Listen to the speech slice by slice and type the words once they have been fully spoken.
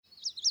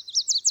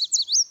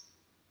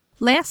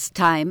Last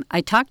time,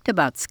 I talked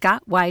about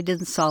Scott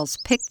Weidensaul's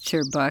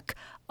picture book,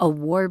 A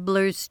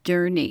Warbler's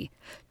Journey.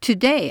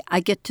 Today,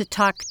 I get to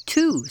talk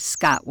to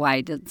Scott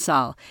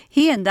Weidensaul.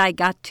 He and I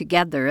got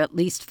together, at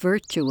least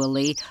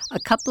virtually, a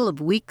couple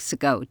of weeks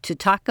ago to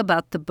talk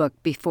about the book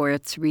before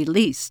it's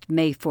released,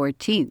 May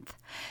 14th.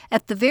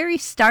 At the very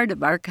start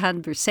of our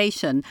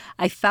conversation,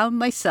 I found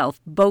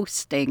myself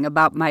boasting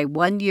about my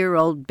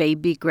 1-year-old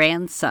baby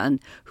grandson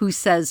who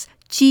says,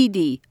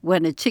 "Chidi"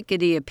 when a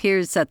chickadee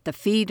appears at the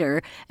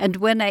feeder, and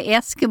when I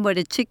ask him what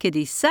a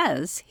chickadee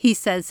says, he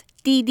says,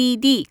 "dee dee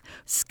dee."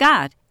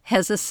 Scott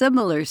has a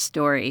similar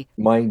story.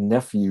 My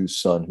nephew's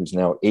son, who's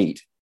now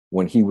 8,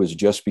 when he was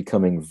just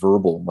becoming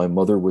verbal, my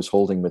mother was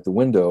holding him at the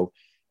window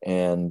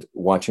and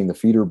watching the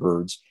feeder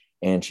birds,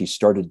 and she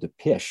started to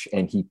pish,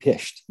 and he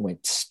pished. He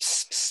went, pss,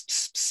 pss, pss,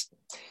 pss, pss.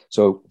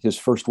 So his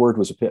first word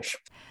was a pish.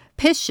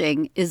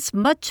 Pishing is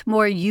much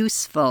more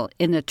useful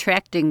in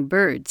attracting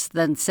birds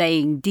than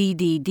saying dee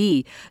dee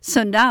dee,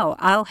 so now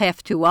I'll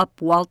have to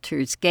up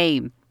Walter's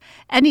game.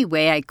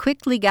 Anyway, I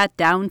quickly got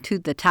down to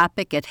the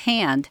topic at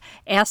hand,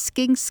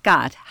 asking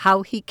Scott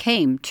how he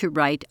came to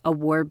write A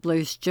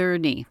Warbler's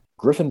Journey.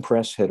 Griffin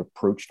Press had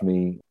approached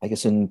me, I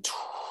guess, sometime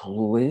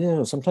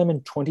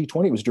in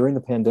 2020. It was during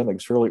the pandemic. It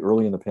was fairly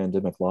early in the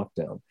pandemic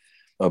lockdown,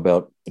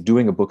 about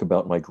doing a book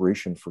about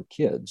migration for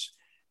kids.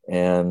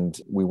 And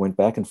we went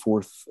back and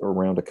forth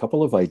around a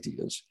couple of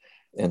ideas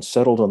and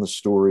settled on the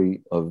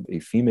story of a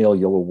female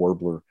yellow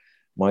warbler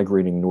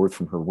migrating north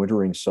from her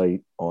wintering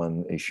site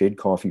on a shade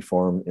coffee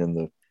farm in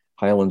the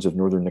highlands of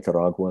northern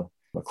Nicaragua,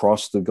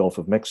 across the Gulf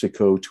of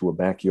Mexico to a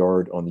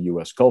backyard on the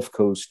US Gulf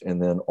Coast,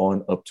 and then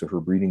on up to her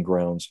breeding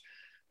grounds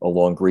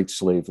along Great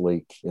Slave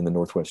Lake in the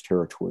Northwest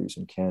Territories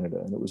in Canada.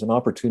 And it was an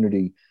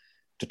opportunity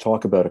to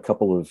talk about a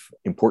couple of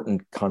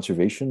important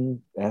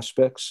conservation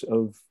aspects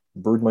of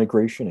bird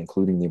migration,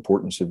 including the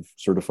importance of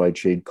certified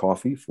shade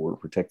coffee for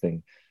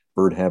protecting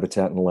bird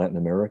habitat in Latin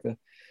America,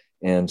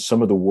 and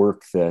some of the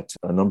work that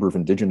a number of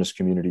indigenous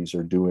communities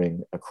are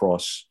doing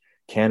across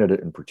Canada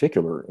in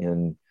particular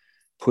in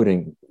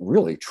putting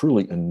really,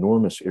 truly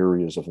enormous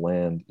areas of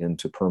land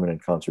into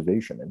permanent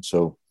conservation. And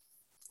so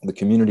the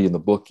community in the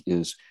book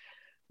is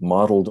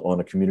modeled on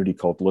a community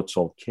called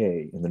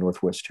Lutzelk'e in the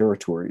Northwest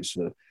Territories.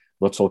 The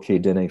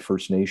Lutzelk'e Dene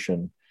First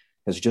Nation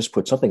has just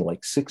put something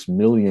like 6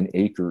 million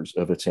acres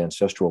of its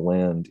ancestral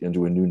land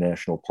into a new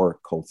national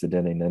park called the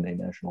Dene Nene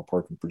National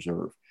Park and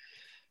Preserve.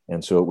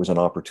 And so it was an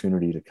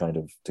opportunity to kind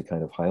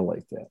of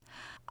highlight that.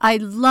 I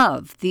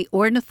love the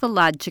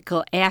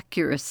ornithological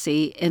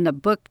accuracy in a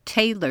book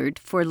tailored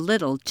for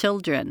little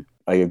children.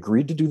 I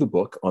agreed to do the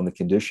book on the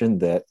condition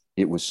that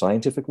it was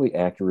scientifically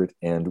accurate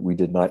and we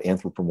did not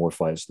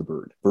anthropomorphize the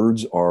bird.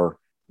 Birds are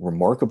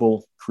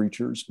remarkable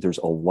creatures. There's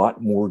a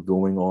lot more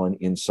going on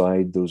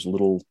inside those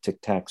little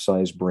tic-tac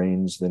sized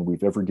brains than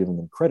we've ever given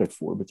them credit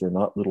for, but they're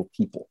not little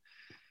people.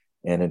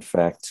 And in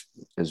fact,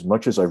 as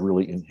much as I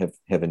really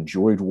have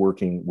enjoyed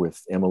working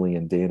with Emily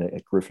and Dana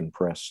at Griffin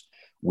Press,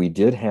 we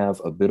did have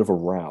a bit of a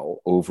row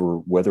over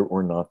whether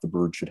or not the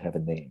bird should have a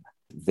name.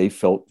 They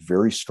felt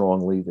very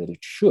strongly that it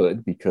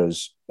should,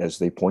 because as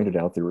they pointed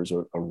out, there is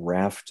a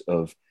raft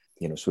of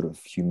sort of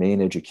humane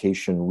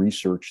education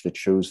research that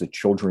shows that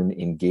children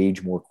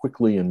engage more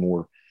quickly and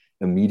more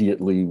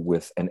immediately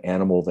with an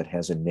animal that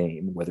has a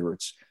name, whether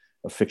it's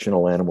a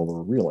fictional animal or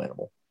a real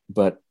animal.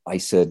 But I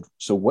said,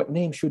 so what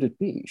name should it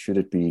be? Should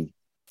it be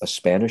a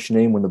Spanish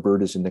name when the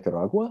bird is in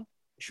Nicaragua?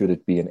 Should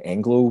it be an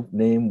Anglo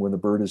name when the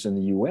bird is in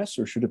the US?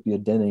 Or should it be a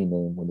Dene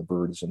name when the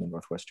bird is in the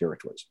Northwest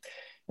Territories?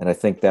 And I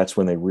think that's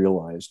when they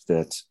realized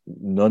that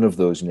none of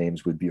those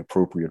names would be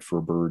appropriate for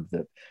a bird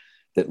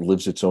that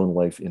lives its own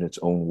life in its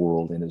own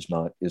world and is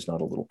not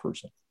a little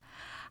person.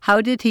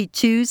 How did he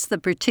choose the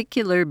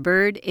particular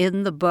bird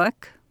in the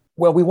book?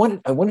 Well,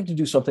 I wanted to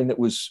do something that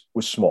was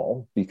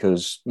small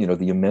because,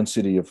 the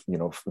immensity of,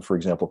 for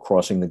example,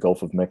 crossing the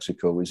Gulf of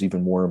Mexico is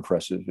even more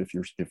impressive if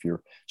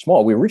you're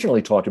small. We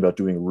originally talked about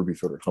doing a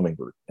ruby-throated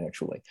hummingbird,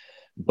 actually,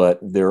 but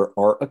there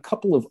are a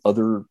couple of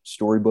other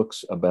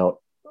storybooks about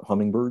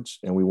hummingbirds,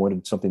 and we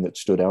wanted something that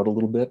stood out a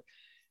little bit.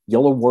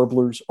 Yellow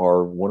warblers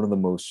are one of the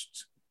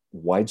most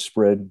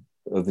widespread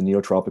of the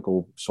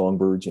neotropical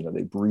songbirds.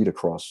 They breed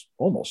across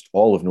almost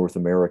all of North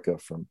America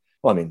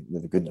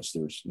the goodness,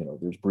 there's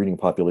breeding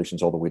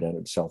populations all the way down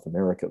into South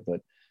America, but,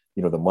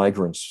 the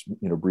migrants,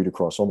 breed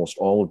across almost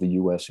all of the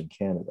US and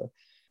Canada,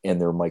 and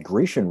their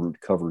migration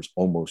route covers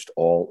almost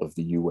all of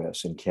the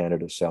US and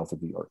Canada south of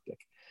the Arctic.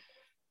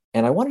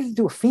 And I wanted to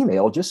do a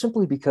female just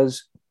simply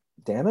because,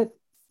 damn it,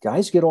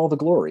 guys get all the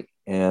glory.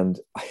 And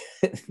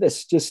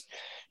that's just,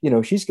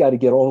 she's got to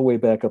get all the way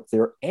back up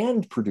there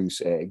and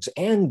produce eggs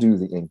and do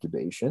the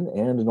incubation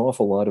and an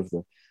awful lot of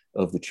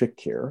the chick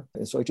care.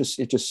 And so it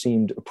just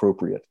seemed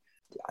appropriate.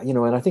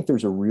 And I think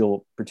there's a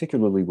real,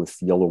 particularly with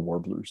yellow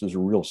warblers, there's a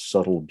real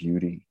subtle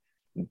beauty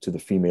to the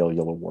female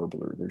yellow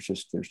warbler. There's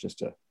just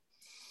a,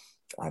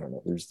 I don't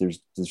know, there's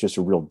just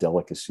a real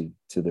delicacy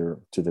to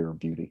their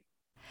beauty.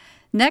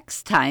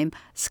 Next time,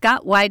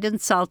 Scott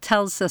Weidensaul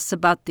tells us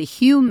about the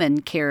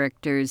human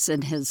characters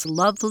in his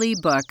lovely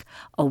book,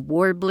 A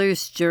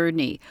Warbler's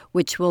Journey,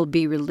 which will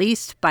be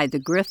released by the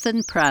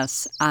Griffin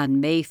Press on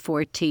May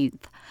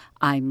 14th.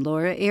 I'm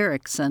Laura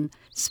Erickson,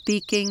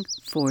 speaking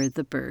for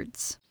the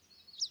birds.